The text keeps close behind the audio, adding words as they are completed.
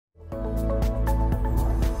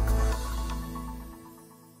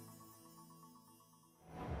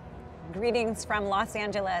Greetings from Los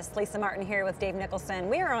Angeles. Lisa Martin here with Dave Nicholson.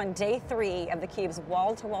 We are on day 3 of theCUBE's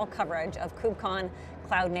wall-to-wall coverage of KubeCon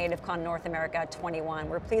CloudNativeCon North America 21.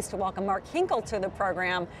 We're pleased to welcome Mark Hinkle to the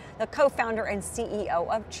program, the co-founder and CEO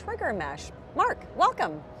of TriggerMesh. Mark,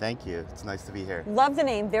 welcome. Thank you, it's nice to be here. Love the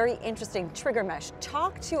name, very interesting, TriggerMesh.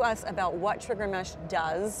 Talk to us about what TriggerMesh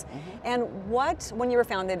does and what, when you were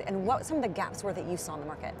founded, and what some of the gaps were that you saw in the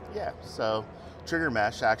market. Yeah, so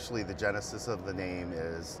TriggerMesh, actually the genesis of the name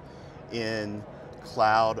is in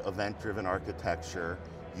cloud event-driven architecture,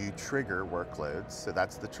 you trigger workloads, so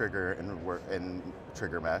that's the trigger in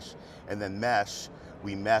TriggerMesh, and then mesh,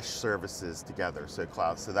 we mesh services together, so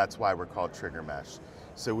cloud, so that's why we're called TriggerMesh.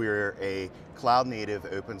 So we're a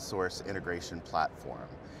cloud-native open source integration platform,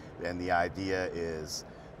 and the idea is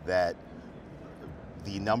that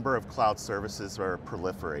the number of cloud services are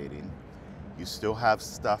proliferating. You still have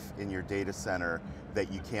stuff in your data center that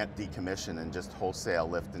you can't decommission and just wholesale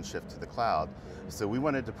lift and shift to the cloud. So we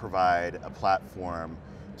wanted to provide a platform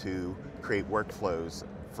to create workflows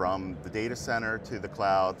from the data center to the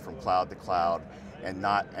cloud, from cloud to cloud,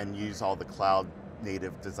 and use all the cloud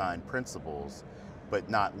native design principles, but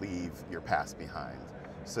not leave your past behind.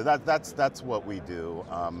 So that's what we do.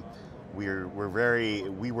 We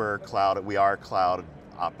are cloud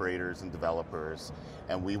operators and developers,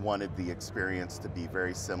 and we wanted the experience to be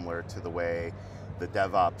very similar to the way the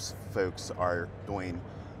DevOps folks are doing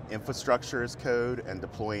infrastructure as code and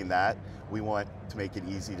deploying that. We want to make it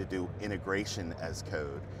easy to do integration as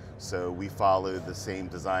code. So we follow the same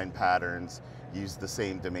design patterns, use the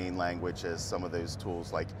same domain language as some of those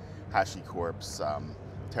tools like HashiCorp's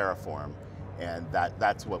Terraform, and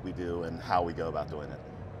that's what we do and how we go about doing it.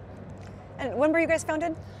 And when were you guys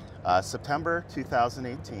founded? September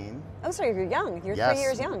 2018. Oh, so you're young. You're yes, 3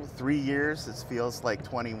 years young. 3 years. It feels like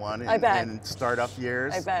 21 in startup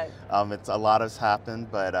years. I bet. It's a lot has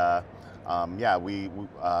happened, but yeah,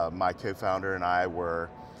 my co-founder and I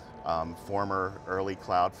were former early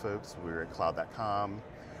cloud folks. We were at cloud.com,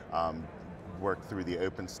 worked through the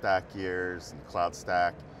OpenStack years and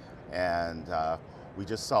CloudStack, and we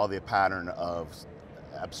just saw the pattern of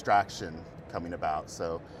abstraction coming about.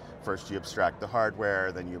 So first you abstract the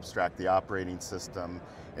hardware, then you abstract the operating system,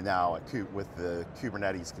 and now with the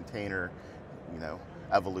Kubernetes container,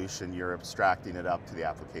 evolution, you're abstracting it up to the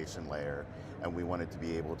application layer, and we wanted to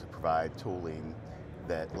be able to provide tooling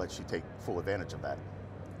that lets you take full advantage of that.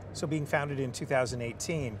 So being founded in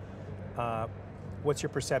 2018, what's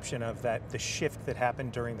your perception of the shift that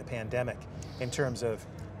happened during the pandemic in terms of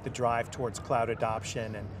the drive towards cloud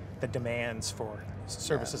adoption and the demands for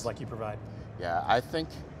services like you provide? Yeah, I think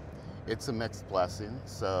it's a mixed blessing.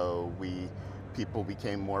 So people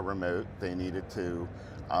became more remote. They needed to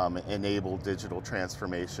enable digital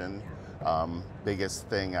transformation. Biggest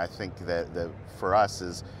thing I think that for us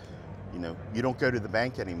is, you don't go to the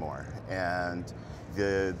bank anymore, and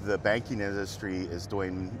the banking industry is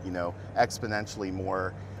doing exponentially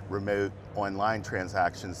more remote online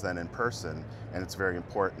transactions than in person, and it's very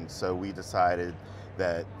important. So we decided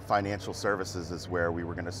that financial services is where we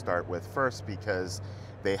were going to start with first, because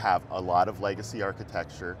they have a lot of legacy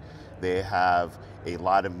architecture. They have a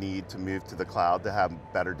lot of need to move to the cloud to have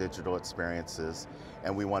better digital experiences,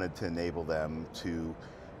 and we wanted to enable them to,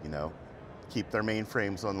 keep their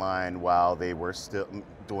mainframes online while they were still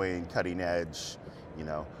doing cutting edge,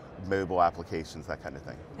 mobile applications, that kind of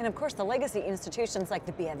thing. And of course the legacy institutions like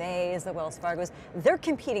the BofAs, the Wells Fargos, they're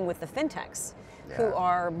competing with the fintechs who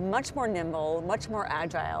are much more nimble, much more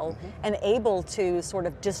agile, and able to sort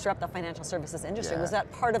of disrupt the financial services industry. Was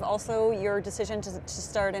that part of also your decision to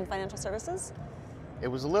start in financial services? It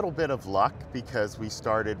was a little bit of luck, because we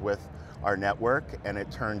started with our network, and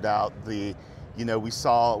it turned out we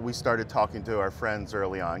started talking to our friends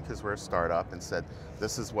early on, because we're a startup, and said,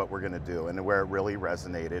 this is what we're going to do. And where it really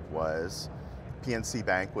resonated was PNC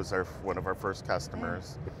Bank was one of our first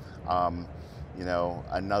customers.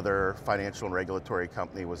 Another financial and regulatory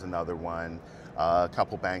company was another one, a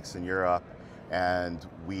couple banks in Europe, and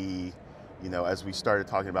we, as we started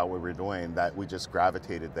talking about what we were doing, that we just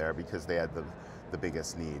gravitated there because they had the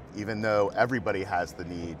biggest need. Even though everybody has the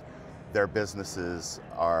need, their businesses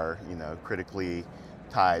are, critically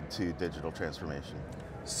tied to digital transformation.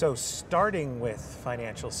 So starting with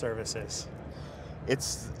financial services,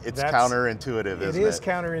 it's counterintuitive, isn't it? It is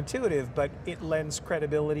counterintuitive, but it lends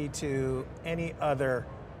credibility to any other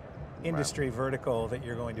industry vertical that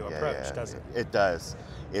you're going to approach, doesn't it? It does.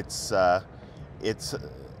 It's a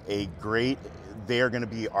great, they are going to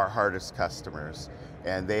be our hardest customers,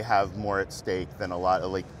 and they have more at stake than a lot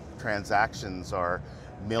of, transactions are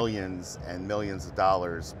millions and millions of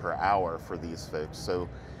dollars per hour for these folks. So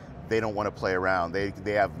they don't want to play around.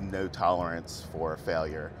 They have no tolerance for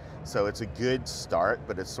failure. So it's a good start,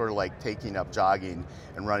 but it's sort of like taking up jogging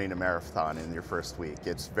and running a marathon in your first week.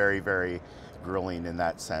 It's very, very grueling in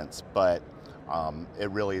that sense, but it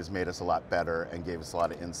really has made us a lot better and gave us a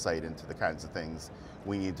lot of insight into the kinds of things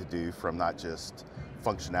we need to do, from not just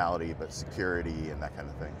functionality, but security and that kind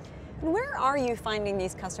of thing. And where are you finding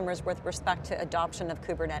these customers with respect to adoption of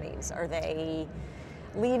Kubernetes? Are they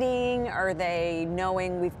leading? Are they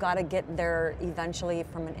knowing we've got to get there eventually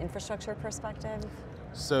from an infrastructure perspective?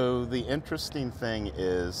 So the interesting thing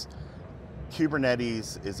is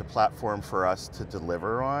Kubernetes is a platform for us to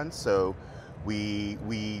deliver on. So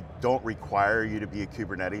we don't require you to be a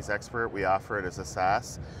Kubernetes expert. We offer it as a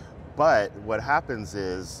SaaS. But what happens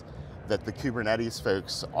is that the Kubernetes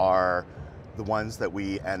folks are the ones that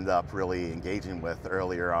we end up really engaging with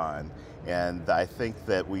earlier on. And I think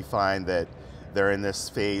that we find that they're in this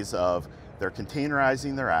phase of they're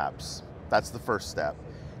containerizing their apps. That's the first step.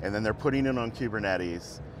 And then they're putting it on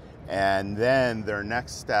Kubernetes. And then their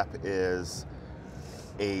next step is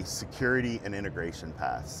a security and integration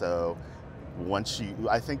path. So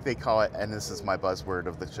I think they call it, and this is my buzzword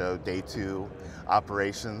of the show, day 2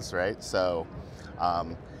 operations, right? So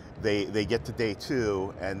they get to day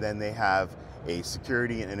 2, and then they have a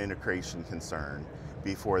security and integration concern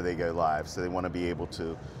before they go live. So they want to be able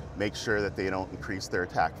to make sure that they don't increase their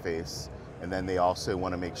attack face, and then they also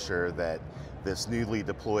want to make sure that this newly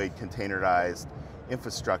deployed containerized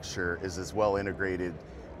infrastructure is as well integrated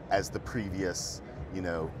as the previous,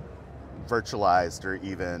 virtualized or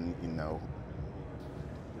even,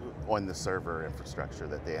 on the server infrastructure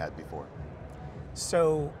that they had before.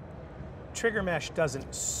 So Trigger Mesh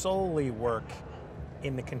doesn't solely work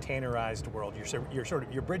in the containerized world.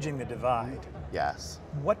 You're bridging the divide. Yes.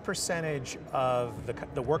 What percentage of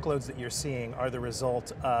the workloads that you're seeing are the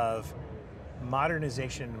result of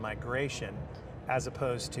modernization and migration as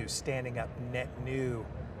opposed to standing up net new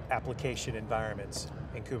application environments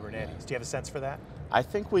in Kubernetes? Do you have a sense for that? I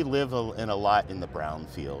think we live in a lot in the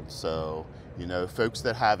brownfield. So, folks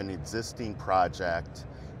that have an existing project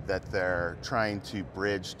that they're trying to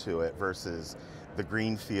bridge to it versus the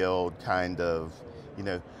greenfield kind of,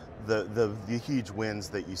 the huge wins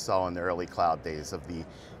that you saw in the early cloud days of the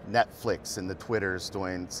Netflix and the Twitters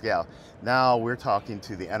doing scale. Now we're talking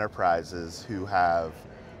to the enterprises who have,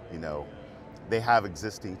 they have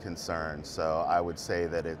existing concerns. So I would say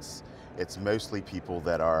that it's mostly people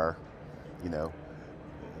that are,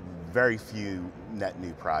 very few net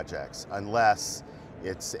new projects, unless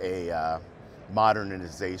it's a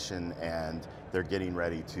modernization and they're getting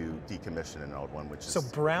ready to decommission an old one, which is... So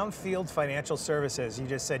brownfield financial services, you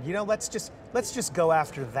just said, let's just go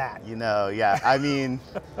after that. Yeah, I mean,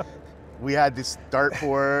 we had this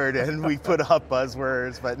dartboard and we put up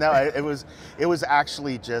buzzwords, but no, it was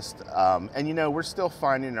actually just, and we're still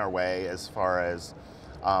finding our way as far as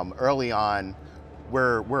early on,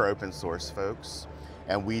 we're open source folks,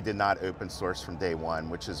 and we did not open source from day one,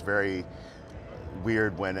 which is very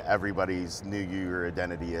weird when everybody's knew your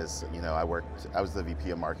identity is, I was the VP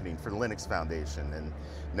of marketing for the Linux Foundation and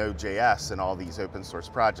Node.js and all these open source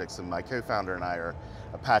projects, and my co-founder and I are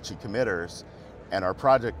Apache committers, and our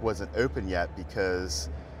project wasn't open yet because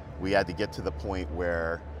we had to get to the point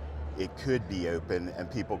where it could be open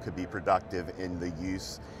and people could be productive in the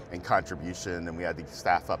use and contribution, and we had to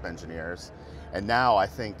staff up engineers. And now I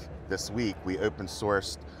think this week we open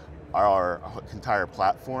sourced our entire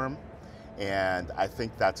platform, and I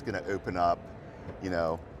think that's going to open up,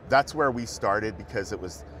 that's where we started because it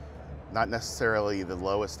was not necessarily the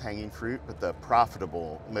lowest hanging fruit, but the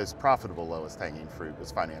most profitable lowest hanging fruit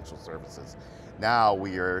was financial services. Now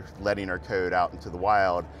we are letting our code out into the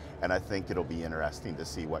wild, and I think it'll be interesting to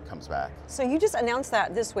see what comes back. So you just announced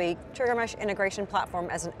that this week, Trigger Mesh Integration Platform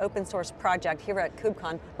as an open source project here at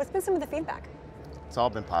KubeCon. What's been some of the feedback? It's all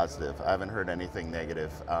been positive. I haven't heard anything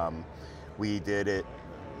negative. We did it,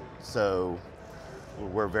 so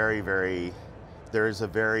we're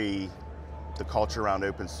the culture around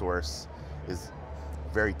open source is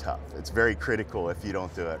very tough. It's very critical if you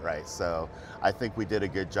don't do it right. So I think we did a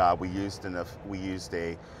good job. We used a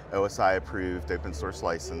OSI approved open source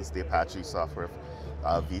license, the Apache software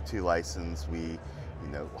V2 license. We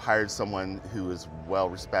hired someone who is well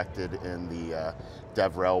respected in the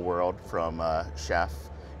DevRel world from Chef,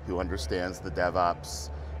 who understands the DevOps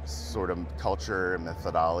sort of culture and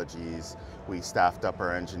methodologies. We staffed up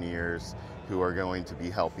our engineers who are going to be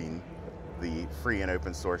helping the free and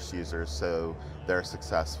open source users so they're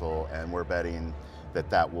successful, and we're betting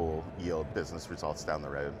that will yield business results down the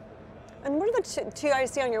road. And what are the two, I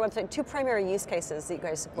see on your website, two primary use cases that you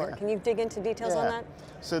guys support? Yeah. Can you dig into details on that?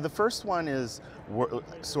 So the first one is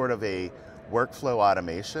sort of a workflow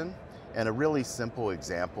automation, and a really simple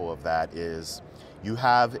example of that is you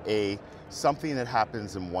have something that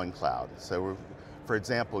happens in one cloud. So for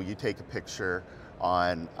example, you take a picture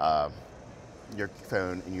on your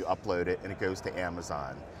phone and you upload it and it goes to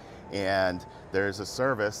Amazon. And there's a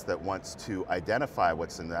service that wants to identify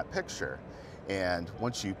what's in that picture. And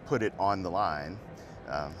once you put it on the line,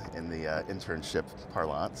 in the internship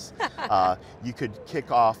parlance, you could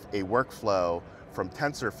kick off a workflow from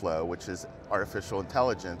TensorFlow, which is artificial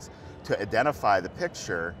intelligence, to identify the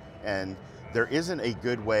picture. And there isn't a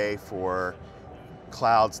good way for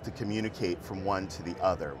clouds to communicate from one to the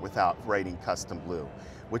other without writing custom glue,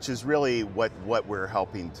 which is really what we're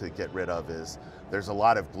helping to get rid of. Is there's a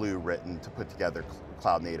lot of glue written to put together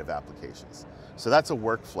cloud native applications. So that's a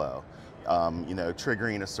workflow.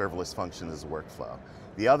 Triggering a serverless function is a workflow.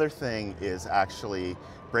 The other thing is actually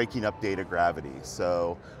breaking up data gravity.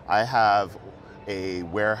 So I have a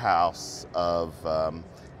warehouse of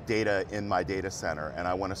data in my data center, and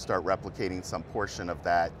I want to start replicating some portion of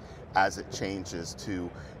that as it changes to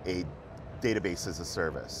a database as a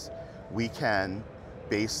service. We can,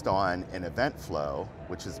 based on an event flow,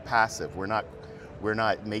 which is passive, we're not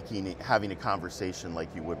having a conversation like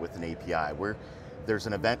you would with an API. There's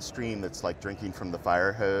an event stream that's like drinking from the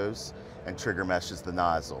fire hose, and Trigger Mesh is the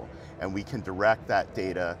nozzle. And we can direct that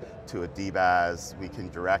data to a DBAS, we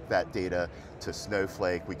can direct that data to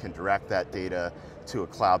Snowflake, we can direct that data to a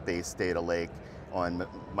cloud-based data lake on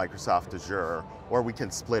Microsoft Azure, or we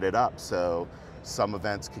can split it up. So some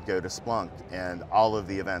events could go to Splunk and all of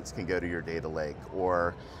the events can go to your data lake,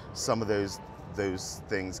 or some of those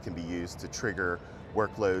things can be used to trigger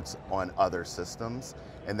workloads on other systems.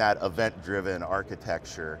 And that event-driven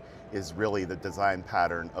architecture is really the design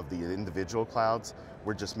pattern of the individual clouds.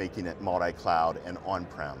 We're just making it multi-cloud and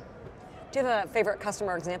on-prem. Do you have a favorite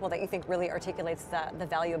customer example that you think really articulates the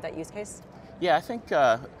value of that use case? Yeah, I think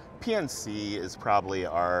PNC is probably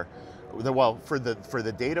for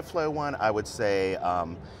the data flow one, I would say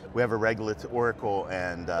we have a regulatory Oracle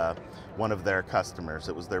and one of their customers.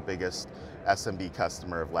 It was their biggest SMB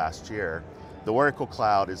customer of last year. The Oracle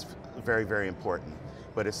Cloud is very, very important,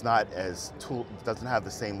 but it's not doesn't have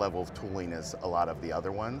the same level of tooling as a lot of the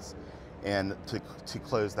other ones. And to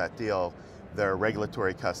close that deal, their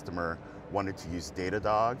regulatory customer wanted to use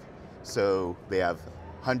Datadog. So they have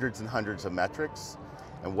hundreds and hundreds of metrics.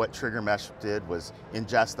 And what Trigger Mesh did was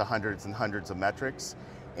ingest the hundreds and hundreds of metrics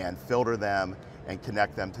and filter them and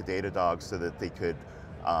connect them to Datadog so that they could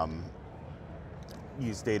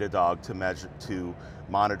use Datadog to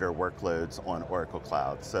monitor workloads on Oracle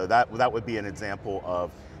Cloud. So that would be an example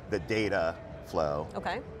of the data flow.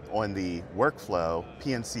 Okay. On the workflow,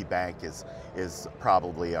 PNC Bank is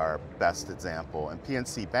probably our best example. And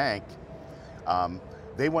PNC Bank,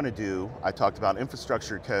 they want to do, I talked about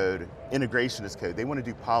infrastructure code, integration as code, they want to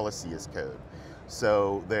do policy as code.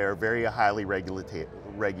 So they're very highly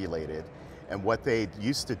regulated. And what they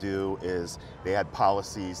used to do is they had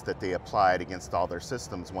policies that they applied against all their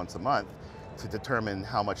systems once a month to determine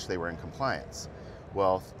how much they were in compliance.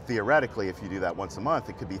 Well, theoretically, if you do that once a month,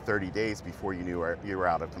 it could be 30 days before you knew you were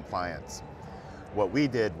out of compliance. What we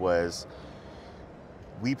did was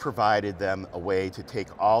we provided them a way to take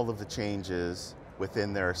all of the changes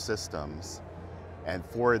within their systems and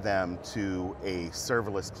forward them to a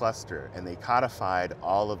serverless cluster, and they codified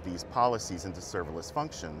all of these policies into serverless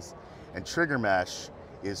functions. And Trigger Mesh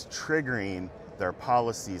is triggering their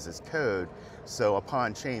policies as code, so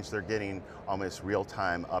upon change, they're getting almost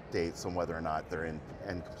real-time updates on whether or not they're in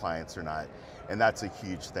compliance or not. And that's a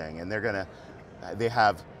huge thing. And they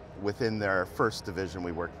have, within their first division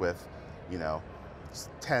we worked with,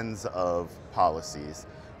 tens of policies.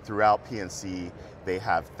 Throughout PNC, they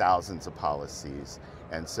have thousands of policies.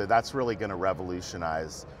 And so that's really going to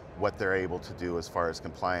revolutionize what they're able to do as far as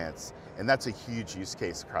compliance. And that's a huge use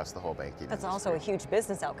case across the whole banking industry. That's also a huge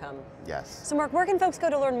business outcome. Yes. So Mark, where can folks go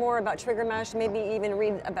to learn more about Trigger Mesh, maybe even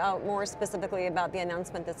read more specifically about the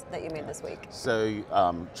announcement that you made this week? So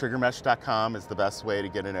triggermesh.com is the best way to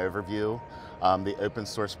get an overview. The open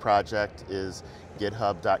source project is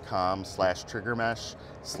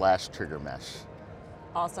github.com/triggermesh/triggermesh.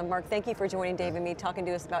 Awesome, Mark, thank you for joining Dave and me, talking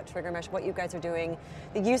to us about Trigger Mesh, what you guys are doing,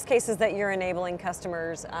 the use cases that you're enabling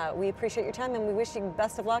customers. We appreciate your time and we wish you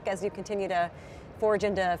best of luck as you continue to forge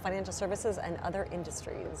into financial services and other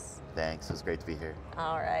industries. Thanks, it was great to be here.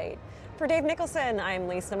 All right. For Dave Nicholson, I'm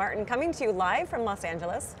Lisa Martin, coming to you live from Los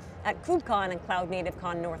Angeles at KubeCon and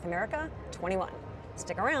CloudNativeCon North America 21.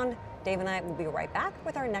 Stick around, Dave and I will be right back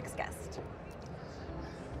with our next guest.